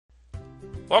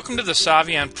Welcome to the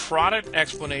Saivian product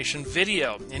explanation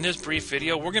video. In this brief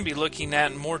video, we're going to be looking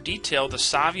at in more detail the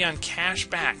Saivian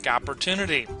cashback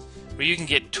opportunity, where you can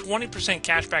get 20%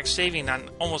 cashback saving on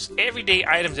almost everyday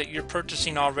items that you're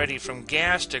purchasing already, from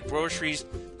gas to groceries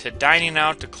to dining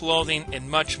out to clothing and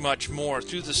much, much more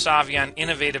through the Saivian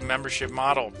innovative membership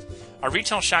model. Our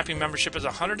retail shopping membership is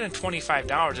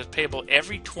 $125. It's payable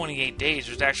every 28 days.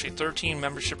 There's actually 13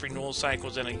 membership renewal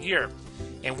cycles in a year.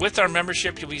 And with our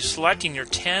membership, you'll be selecting your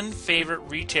 10 favorite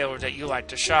retailers that you like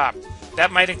to shop.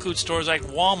 That might include stores like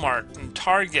Walmart and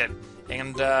Target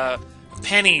and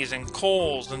Penny's and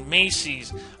Kohl's and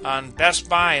Macy's, and Best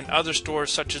Buy and other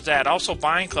stores such as that. Also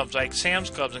buying clubs like Sam's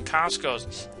Clubs and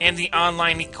Costco's, and the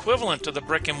online equivalent to the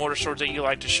brick and mortar stores that you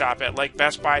like to shop at, like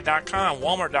BestBuy.com,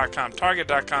 Walmart.com,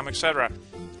 Target.com, etc.,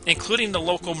 including the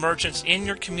local merchants in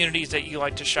your communities that you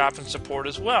like to shop and support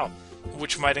as well,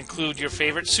 which might include your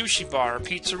favorite sushi bar or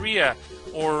pizzeria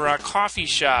or coffee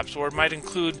shops, or it might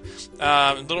include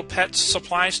little pet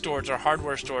supply stores or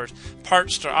hardware stores,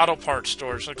 parts or auto parts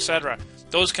stores, etc.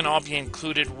 Those can all be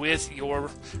included with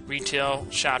your retail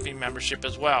shopping membership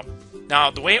as well. Now,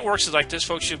 the way it works is like this,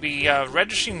 folks. You'll be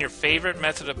registering your favorite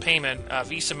method of payment,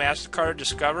 Visa, MasterCard,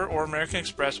 Discover, or American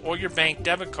Express, or your bank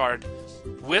debit card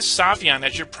with Saivian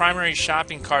as your primary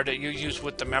shopping card that you use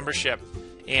with the membership.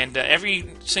 And every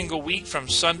single week from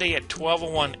Sunday at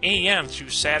 12:01 a.m. through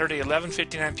Saturday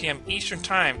 11:59 p.m. Eastern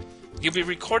Time, you'll be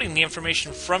recording the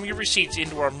information from your receipts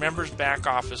into our members back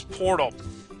office portal.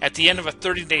 At the end of a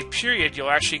 30-day period, you'll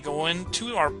actually go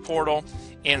into our portal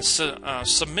and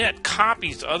submit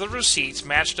copies of the receipts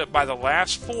matched up by the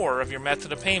last four of your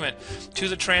method of payment to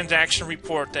the transaction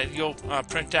report that you'll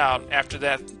print out after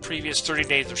that previous 30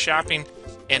 days of shopping,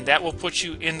 and that will put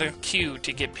you in the queue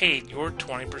to get paid your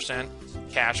 20%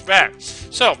 cash back.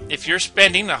 So if you're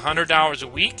spending $100 a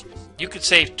week, you could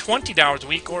save $20 a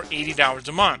week or $80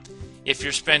 a month. If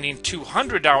you're spending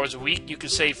 $200 a week, you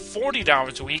could save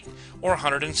 $40 a week or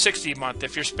 $160 a month.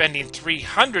 If you're spending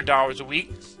 $300 a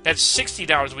week, that's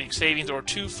 $60 a week savings or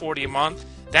 $240 a month.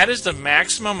 That is the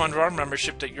maximum under our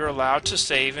membership that you're allowed to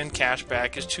save in cash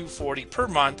back, is $240 per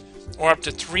month, or up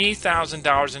to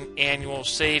 $3,000 in annual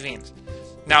savings.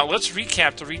 Now let's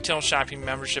recap the retail shopping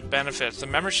membership benefits. The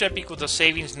membership equals a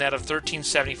savings net of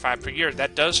 $13.75 per year.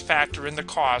 That does factor in the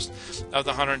cost of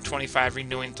the $125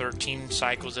 renewing 13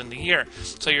 cycles in the year.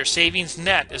 So your savings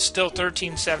net is still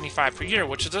 $13.75 per year,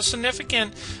 which is a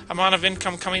significant amount of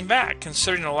income coming back,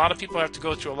 considering a lot of people have to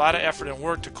go through a lot of effort and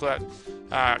work to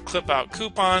clip out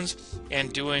coupons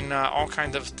and doing all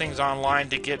kinds of things online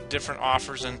to get different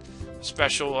offers and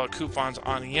special coupons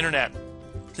on the internet.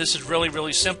 This is really,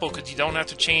 really simple because you don't have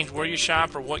to change where you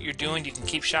shop or what you're doing. You can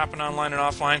keep shopping online and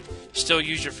offline, still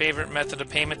use your favorite method of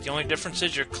payment. The only difference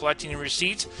is you're collecting your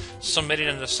receipts, submitting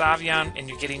them to Saivian, and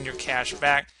you're getting your cash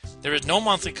back. There is no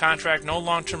monthly contract, no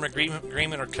long-term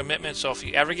agreement or commitment, so if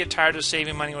you ever get tired of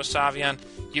saving money with Saivian,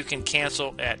 you can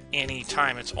cancel at any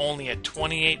time. It's only a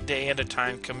 28-day at a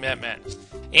time commitment.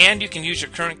 And you can use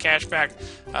your current cashback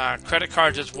credit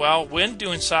cards as well when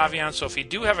doing Saivian. So if you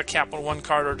do have a Capital One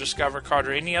card or Discover card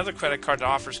or any other credit card that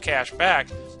offers cash back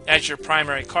as your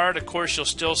primary card, of course you'll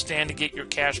still stand to get your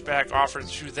cash back offered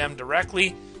through them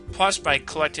directly. Plus, by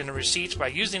collecting the receipts, by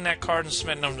using that card and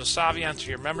submitting them to Saivian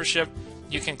through your membership,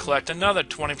 you can collect another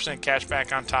 20% cash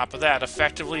back on top of that,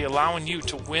 effectively allowing you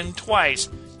to win twice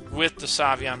with the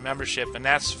Saivian membership, and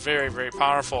that's very, very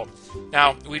powerful.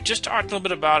 Now, we've just talked a little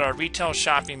bit about our retail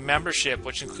shopping membership,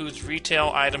 which includes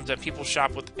retail items that people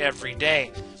shop with every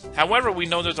day. However, we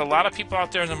know there's a lot of people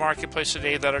out there in the marketplace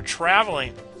today that are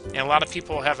traveling, and a lot of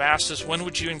people have asked us, when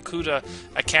would you include a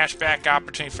cashback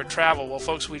opportunity for travel? Well,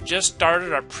 folks, we've just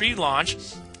started our pre-launch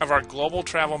of our global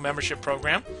travel membership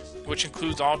program, which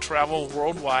includes all travel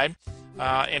worldwide.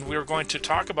 And we're going to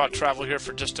talk about travel here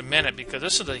for just a minute, because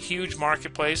this is a huge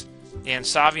marketplace, and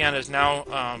Saivian is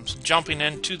now jumping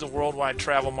into the worldwide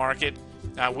travel market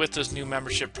with this new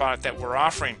membership product that we're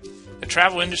offering. The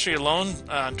travel industry alone,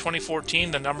 in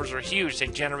 2014, the numbers are huge. They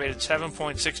generated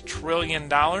 $7.6 trillion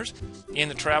in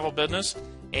the travel business,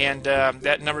 and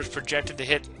that number is projected to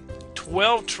hit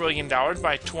 $12 trillion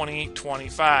by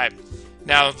 2025.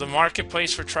 Now, the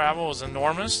marketplace for travel is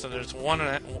enormous. So there's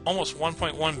almost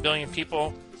 1.1 billion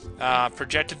people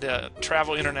projected to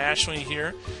travel internationally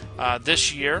here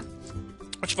this year,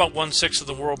 which is about 1/6 of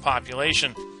the world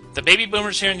population. The baby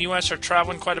boomers here in the U.S. are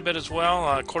traveling quite a bit as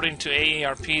well. According to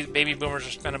AARP, baby boomers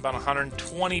are spending about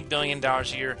 $120 billion a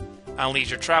year on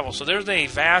leisure travel. So there's a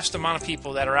vast amount of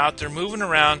people that are out there moving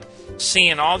around,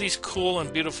 seeing all these cool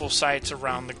and beautiful sights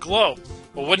around the globe.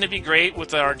 Well, wouldn't it be great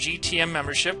with our GTM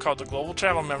membership called the Global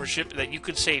Travel Membership that you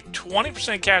could save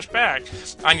 20% cash back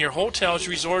on your hotels,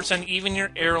 resorts, and even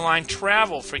your airline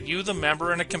travel for you, the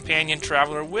member, and a companion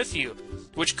traveler with you,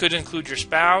 which could include your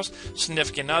spouse,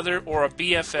 significant other, or a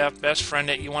BFF, best friend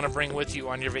that you want to bring with you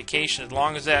on your vacation. As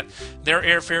long as that their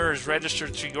airfare is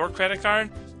registered through your credit card,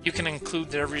 you can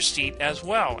include their receipt as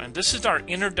well. And this is our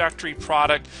introductory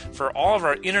product for all of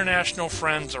our international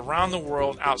friends around the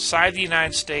world outside the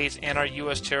United States and our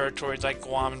U.S. territories like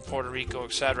Guam and Puerto Rico,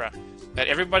 etc. But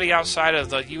everybody outside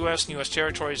of the U.S. and U.S.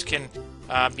 territories can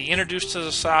be introduced to the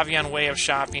Saivian way of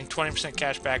shopping, 20%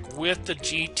 cash back with the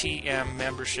GTM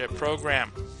membership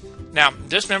program. Now,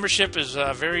 this membership is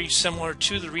very similar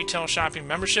to the retail shopping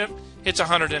membership. It's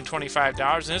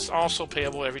 $125, and it's also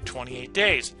payable every 28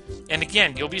 days. And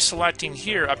again, you'll be selecting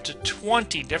here up to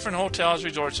 20 different hotels,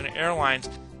 resorts, and airlines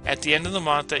at the end of the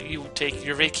month that you take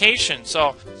your vacation.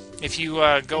 So if you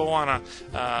go on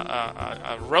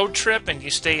a road trip and you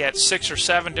stay at 6 or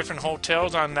 7 different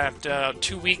hotels on that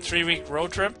 2-week, 3-week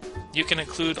road trip, you can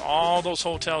include all those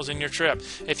hotels in your trip.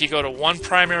 If you go to one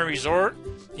primary resort,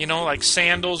 you know, like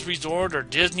Sandals Resort or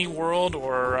Disney World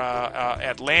or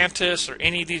Atlantis or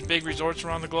any of these big resorts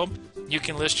around the globe, you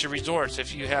can list your resorts.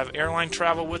 If you have airline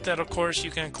travel with that, of course, you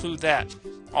can include that.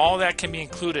 All that can be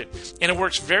included. And it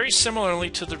works very similarly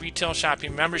to the retail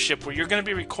shopping membership, where you're going to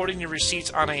be recording your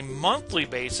receipts on a monthly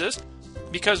basis,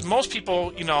 because most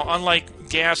people, you know, unlike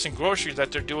gas and groceries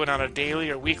that they're doing on a daily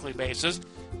or weekly basis,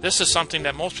 this is something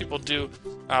that most people do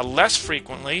less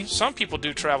frequently. Some people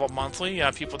do travel monthly,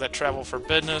 people that travel for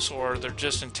business or they're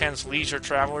just intense leisure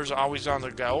travelers, always on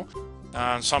the go.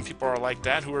 Some people are like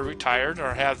that, who are retired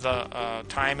or have the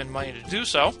time and money to do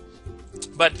so.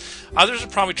 But others are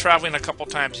probably traveling a couple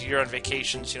times a year on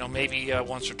vacations, you know, maybe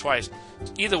once or twice.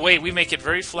 Either way, we make it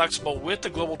very flexible with the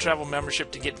Global Travel Membership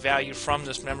to get value from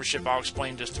this membership. I'll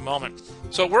explain in just a moment.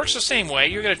 So it works the same way.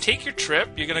 You're going to take your trip,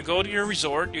 you're going to go to your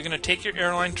resort, you're going to take your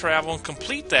airline travel and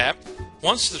complete that.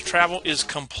 Once the travel is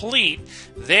complete,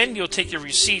 then you'll take your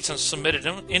receipts and submit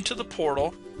them into the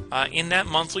portal in that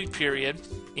monthly period.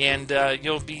 And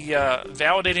you'll be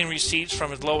validating receipts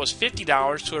from as low as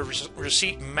 $50 to a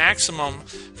receipt maximum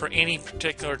for any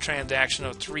particular transaction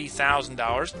of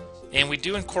 $3,000. And we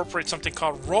do incorporate something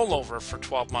called rollover for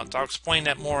 12 months. I'll explain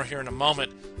that more here in a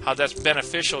moment, how that's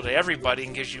beneficial to everybody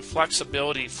and gives you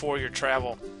flexibility for your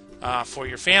travel for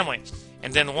your family.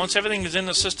 And then once everything is in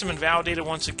the system and validated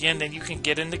once again, then you can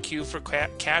get in the queue for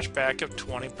cash back of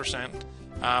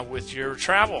 20% with your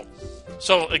travel.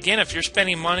 So again, if you're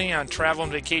spending money on travel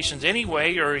and vacations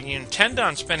anyway, or you intend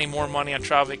on spending more money on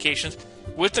travel vacations,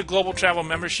 with the Global Travel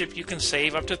Membership, you can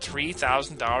save up to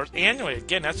 $3,000 annually.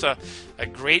 Again, that's a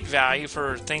great value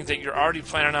for things that you're already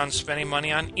planning on spending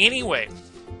money on anyway.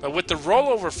 But with the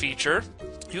rollover feature,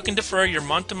 you can defer your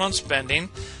month-to-month spending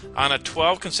on a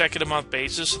 12 consecutive month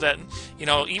basis, so that, you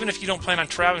know, even if you don't plan on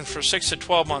traveling for 6 to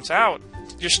 12 months out,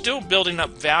 you're still building up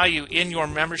value in your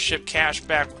membership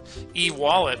cashback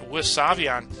e-wallet with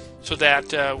Saivian, so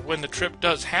that when the trip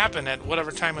does happen at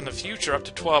whatever time in the future, up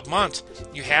to 12 months,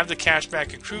 you have the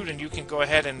cashback accrued and you can go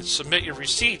ahead and submit your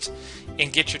receipts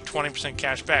and get your 20%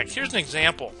 cash back. Here's an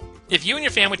example. If you and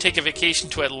your family take a vacation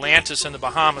to Atlantis in the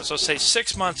Bahamas, let's say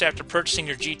 6 months after purchasing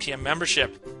your GTM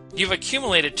membership, you've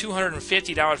accumulated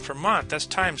 $250 per month. That's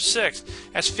times 6.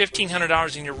 That's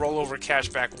 $1,500 in your rollover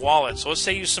cashback wallet. So let's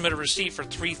say you submit a receipt for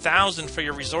 $3,000 for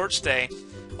your resort stay,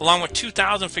 along with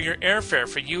 $2,000 for your airfare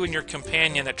for you and your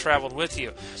companion that traveled with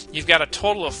you. You've got a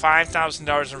total of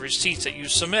 $5,000 in receipts that you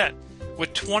submit.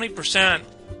 With 20%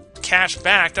 cash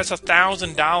back, that's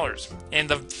 $1,000, and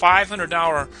the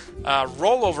 $500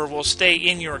 rollover will stay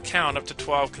in your account up to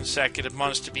 12 consecutive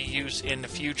months to be used in the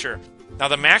future. Now,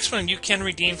 the maximum you can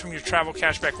redeem from your travel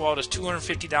cashback wallet is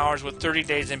 $250 with 30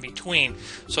 days in between.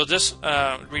 So this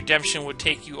redemption would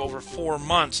take you over 4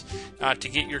 months to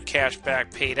get your cash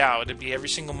back paid out. It would be every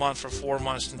single month for 4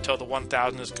 months until the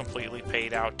 $1,000 is completely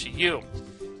paid out to you.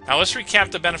 Now let's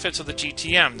recap the benefits of the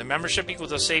GTM. The membership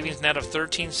equals a savings net of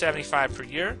 $1,375 per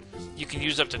year. You can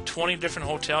use up to 20 different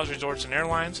hotels, resorts, and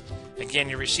airlines. Again,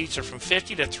 your receipts are from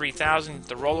 $50 to $3,000.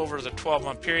 The rollover is a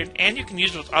 12-month period, and you can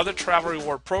use it with other travel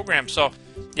reward programs. So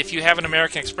if you have an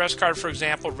American Express card, for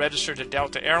example, registered to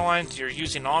Delta Airlines, you're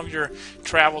using all of your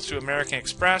travel through American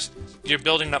Express, you're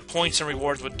building up points and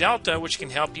rewards with Delta, which can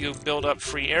help you build up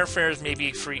free airfares,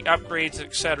 maybe free upgrades,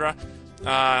 etc.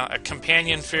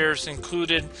 Companion fares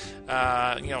included,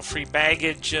 free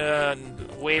baggage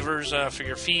waivers for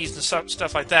your fees and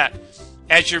stuff like that.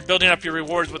 As you're building up your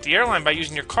rewards with the airline by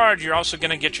using your card, you're also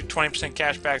going to get your 20%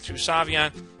 cash back through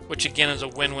Saivian, which again is a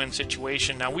win-win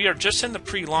situation. Now we are just in the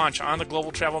pre-launch on the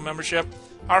Global Travel Membership.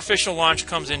 Our official launch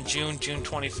comes in June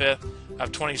 25th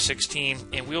of 2016,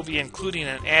 and we'll be including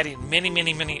and adding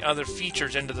many other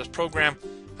features into this program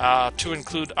to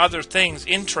include other things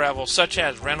in travel, such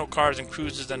as rental cars and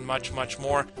cruises and much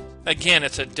more. Again,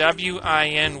 it's a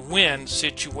win-win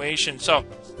situation. So,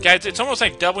 guys, it's almost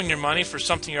like doubling your money for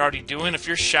something you're already doing. If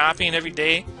you're shopping every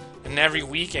day and every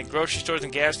week at grocery stores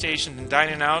and gas stations and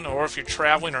dining out, or if you're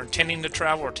traveling or intending to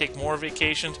travel or take more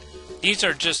vacations, these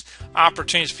are just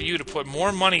opportunities for you to put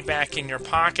more money back in your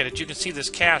pocket. As you can see, this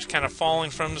cash kind of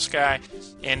falling from the sky,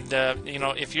 and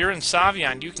if you're in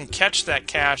Saivian, you can catch that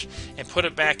cash and put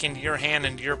it back into your hand,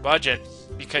 into your budget,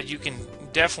 because you can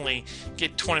definitely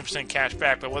get 20% cash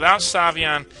back. But without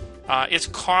Saivian, it's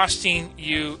costing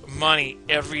you money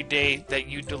every day that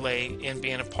you delay in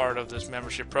being a part of this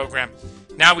membership program.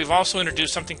 Now, we've also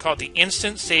introduced something called the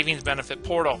Instant Savings Benefit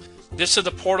Portal. This is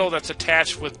the portal that's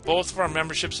attached with both of our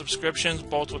membership subscriptions,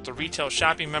 both with the retail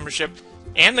shopping membership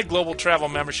and the global travel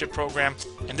membership program.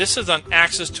 And this is an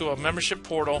access to a membership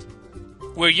portal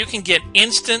where you can get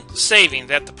instant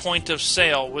savings at the point of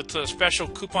sale with special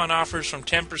coupon offers from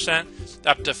 10%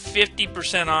 up to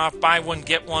 50% off, buy one,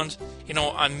 get ones,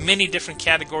 on many different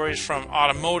categories, from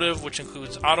automotive, which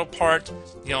includes auto parts,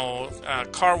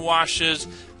 car washes,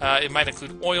 it might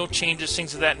include oil changes,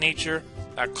 things of that nature.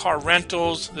 Car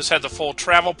rentals. This has a full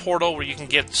travel portal where you can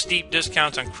get steep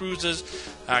discounts on cruises,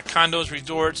 condos,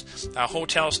 resorts,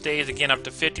 hotel stays, again up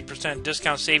to 50%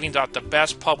 discount savings off the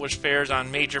best published fares on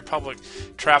major public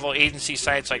travel agency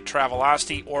sites like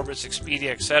Travelocity, Orbitz, Expedia,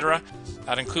 etc.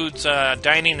 That includes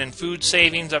dining and food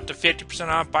savings up to 50%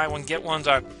 off, buy one get ones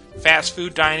on fast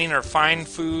food dining or fine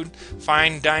food,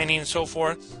 fine dining, and so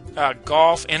forth.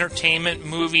 Golf, entertainment,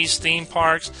 movies, theme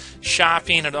parks,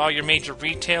 shopping at all your major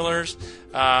retailers,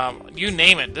 you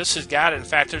name it, this has got it. In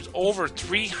fact, there's over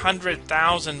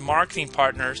 300,000 marketing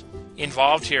partners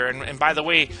involved here. And by the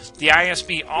way, the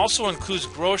ISB also includes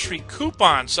grocery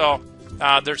coupons. So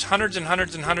there's hundreds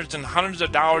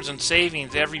of dollars in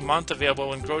savings every month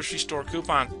available in grocery store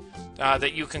coupons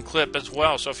that you can clip as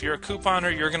well. So if you're a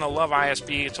couponer, you're going to love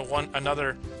ISB. It's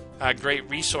another great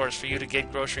resource for you to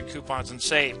get grocery coupons and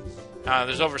save.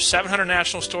 There's over 700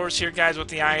 national stores here, guys, with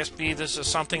the ISB. This is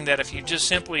something that if you just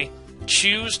simply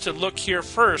choose to look here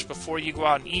first before you go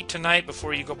out and eat tonight,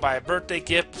 before you go buy a birthday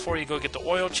gift, before you go get the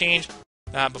oil change,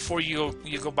 before you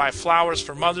go buy flowers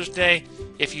for Mother's Day,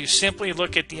 if you simply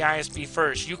look at the ISB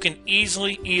first, you can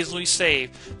easily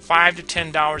save $5 to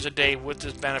 $10 a day with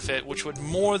this benefit, which would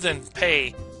more than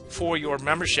pay for your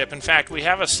membership. In fact, we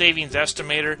have a savings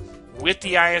estimator with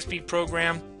the ISB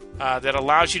program that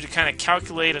allows you to kind of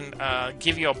calculate and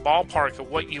give you a ballpark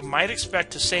of what you might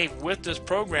expect to save with this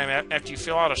program after you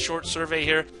fill out a short survey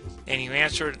here and you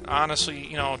answer it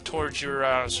honestly, towards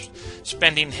your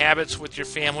spending habits with your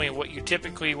family and what you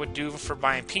typically would do for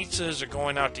buying pizzas or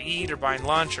going out to eat or buying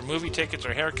lunch or movie tickets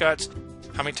or haircuts,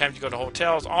 how many times you go to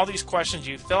hotels, all these questions.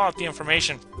 You fill out the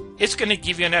information. It's going to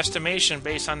give you an estimation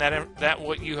based on that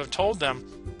what you have told them.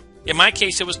 In my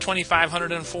case, it was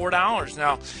 $2,504.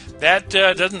 Now, that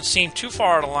doesn't seem too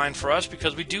far out of line for us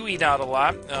because we do eat out a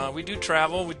lot. We do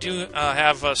travel. We do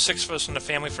have 6 of us in the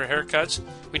family for haircuts.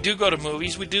 We do go to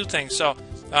movies. We do things. So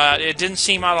it didn't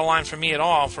seem out of line for me at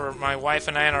all, for my wife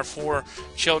and I and our 4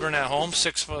 children at home,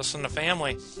 6 of us in the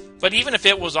family. But even if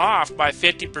it was off by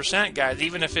 50%, guys,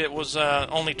 even if it was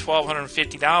only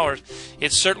 $1,250,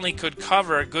 it certainly could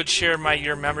cover a good share of my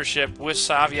year membership with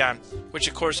Saivian, which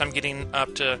of course I'm getting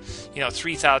up to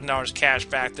 $3,000 cash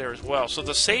back there as well. So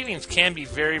the savings can be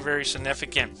very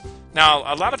significant.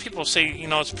 Now, a lot of people say,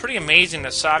 it's pretty amazing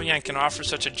that Saivian can offer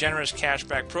such a generous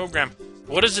cashback program.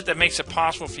 What is it that makes it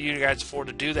possible for you guys to afford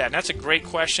to do that? And that's a great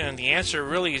question, and the answer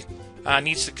really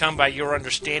needs to come by your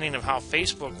understanding of how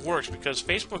Facebook works, because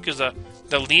Facebook is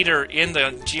the leader in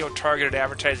the geo-targeted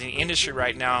advertising industry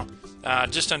right now,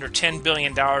 just under $10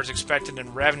 billion expected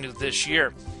in revenue this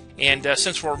year. And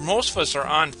since most of us are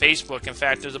on Facebook, in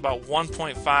fact, there's about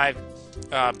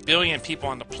 1.5 billion people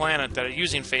on the planet that are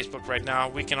using Facebook right now,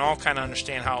 we can all kind of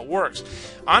understand how it works.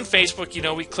 On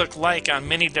Facebook, we click like on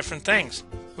many different things.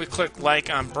 We click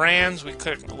like on brands, we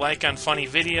click like on funny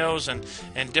videos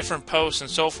and different posts and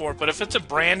so forth. But if it's a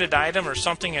branded item or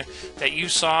something that you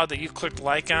saw that you clicked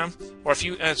like on, or if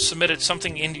you submitted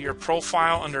something into your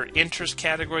profile under interest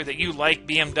category that you like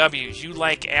BMWs, you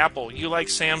like Apple, you like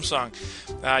Samsung,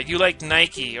 you like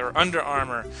Nike or Under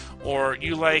Armour, or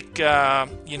you like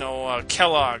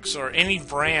Kellogg's or any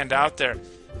brand out there,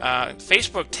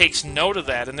 Facebook takes note of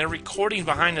that, and they're recording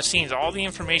behind the scenes all the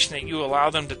information that you allow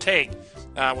them to take.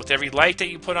 with every like that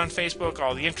you put on Facebook,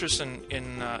 all the interest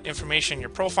in information in your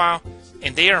profile,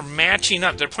 and they are matching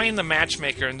up. They're playing the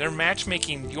matchmaker, and they're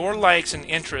matchmaking your likes and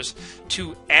interests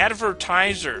to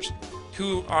advertisers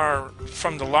who are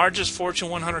from the largest Fortune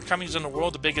 100 companies in the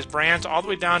world, the biggest brands, all the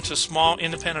way down to small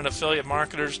independent affiliate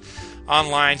marketers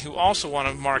online who also want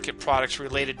to market products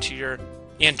related to your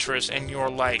interests and your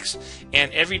likes.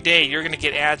 And every day you're going to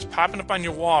get ads popping up on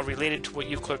your wall related to what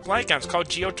you click like on. It's called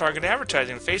geo-targeted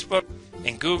advertising. Facebook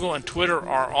and Google and Twitter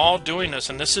are all doing this,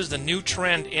 and this is the new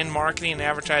trend in marketing and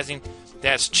advertising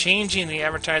that's changing the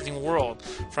advertising world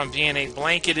from being a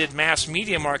blanketed mass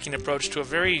media marketing approach to a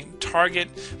very target,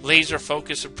 laser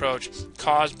focused approach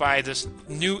caused by this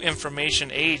new information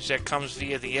age that comes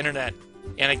via the internet.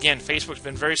 And again, Facebook's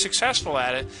been very successful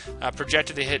at it,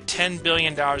 projected to hit $10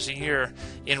 billion a year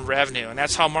in revenue. And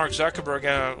that's how Mark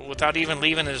Zuckerberg, without even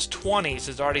leaving his 20s,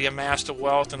 has already amassed a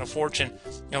wealth and a fortune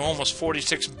of almost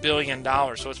 $46 billion.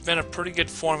 So it's been a pretty good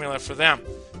formula for them.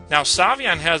 Now,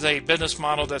 Saivian has a business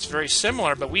model that's very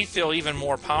similar, but we feel even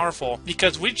more powerful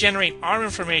because we generate our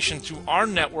information through our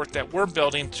network that we're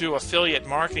building through affiliate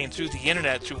marketing, through the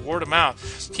internet, through word of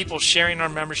mouth, people sharing our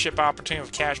membership opportunity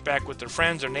of cash back with their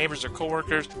friends, their neighbors, their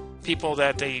coworkers, people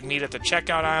that they meet at the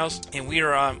checkout aisles, and we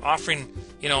are offering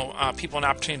people an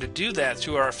opportunity to do that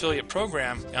through our affiliate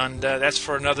program, and that's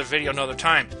for another video, another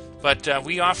time. But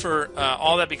we offer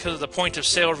all that because of the point of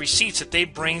sale receipts that they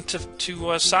bring to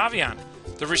Saivian.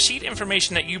 The receipt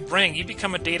information that you bring, you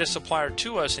become a data supplier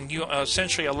to us, and you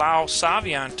essentially allow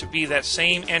Saivian to be that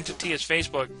same entity as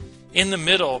Facebook in the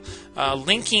middle,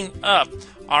 linking up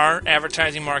our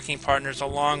advertising marketing partners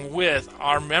along with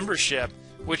our membership,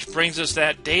 which brings us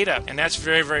that data, and that's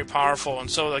very, very powerful. And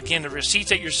so again, the receipts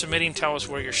that you're submitting tell us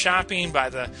where you're shopping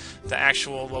by the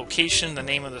actual location, the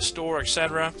name of the store,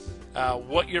 etc.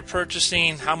 What you're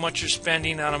purchasing, how much you're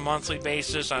spending on a monthly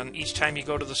basis on each time you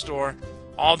go to the store.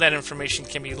 All that information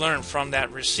can be learned from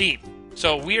that receipt.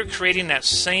 So we are creating that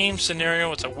same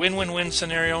scenario. It's a win-win-win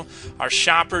scenario. Our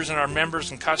shoppers and our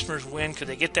members and customers win because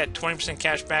they get that 20%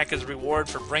 cash back as a reward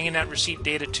for bringing that receipt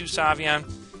data to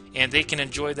Saivian, and they can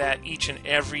enjoy that each and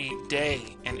every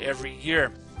day and every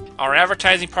year. Our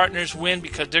advertising partners win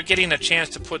because they're getting a chance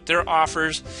to put their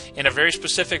offers in a very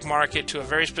specific market to a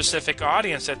very specific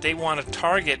audience that they want to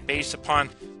target based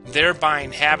upon their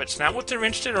buying habits, not what they're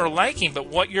interested or liking, but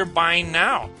what you're buying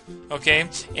now. Okay,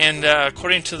 and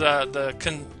according to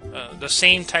the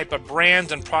same type of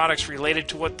brands and products related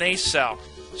to what they sell.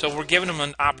 So we're giving them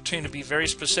an opportunity to be very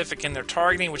specific in their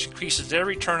targeting, which increases their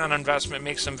return on investment,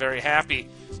 makes them very happy.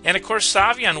 And of course,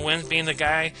 Saivian wins, being the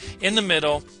guy in the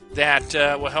middle that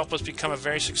will help us become a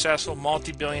very successful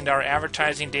multi-billion-dollar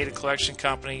advertising data collection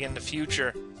company in the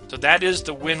future. So that is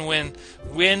the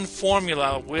win-win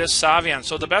formula with Saivian.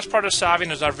 So the best part of Saivian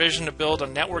is our vision to build a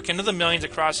network into the millions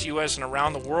across the U.S. and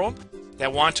around the world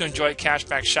that want to enjoy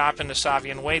cashback shopping the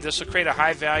Saivian way. This will create a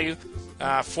high value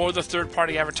for the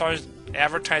third-party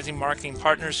advertising marketing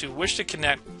partners who wish to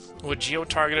connect with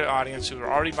geo-targeted audience who are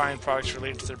already buying products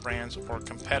related to their brands or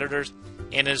competitors.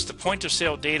 And is the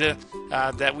point-of-sale data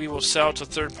that we will sell to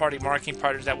third-party marketing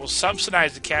partners that will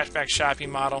subsidize the cashback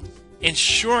shopping model,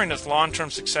 ensuring its long-term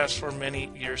success for many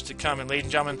years to come. And ladies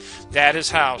and gentlemen, that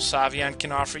is how Saivian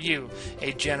can offer you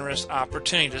a generous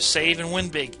opportunity to save and win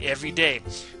big every day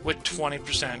with 20%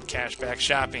 cashback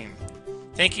shopping.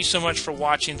 Thank you so much for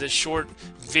watching this short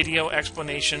video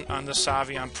explanation on the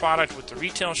Saivian product with the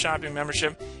retail shopping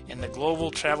membership and the global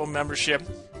travel membership.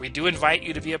 We do invite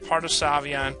you to be a part of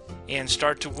Saivian and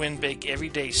start to win big every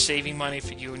day, saving money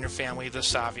for you and your family the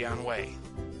Saivian way.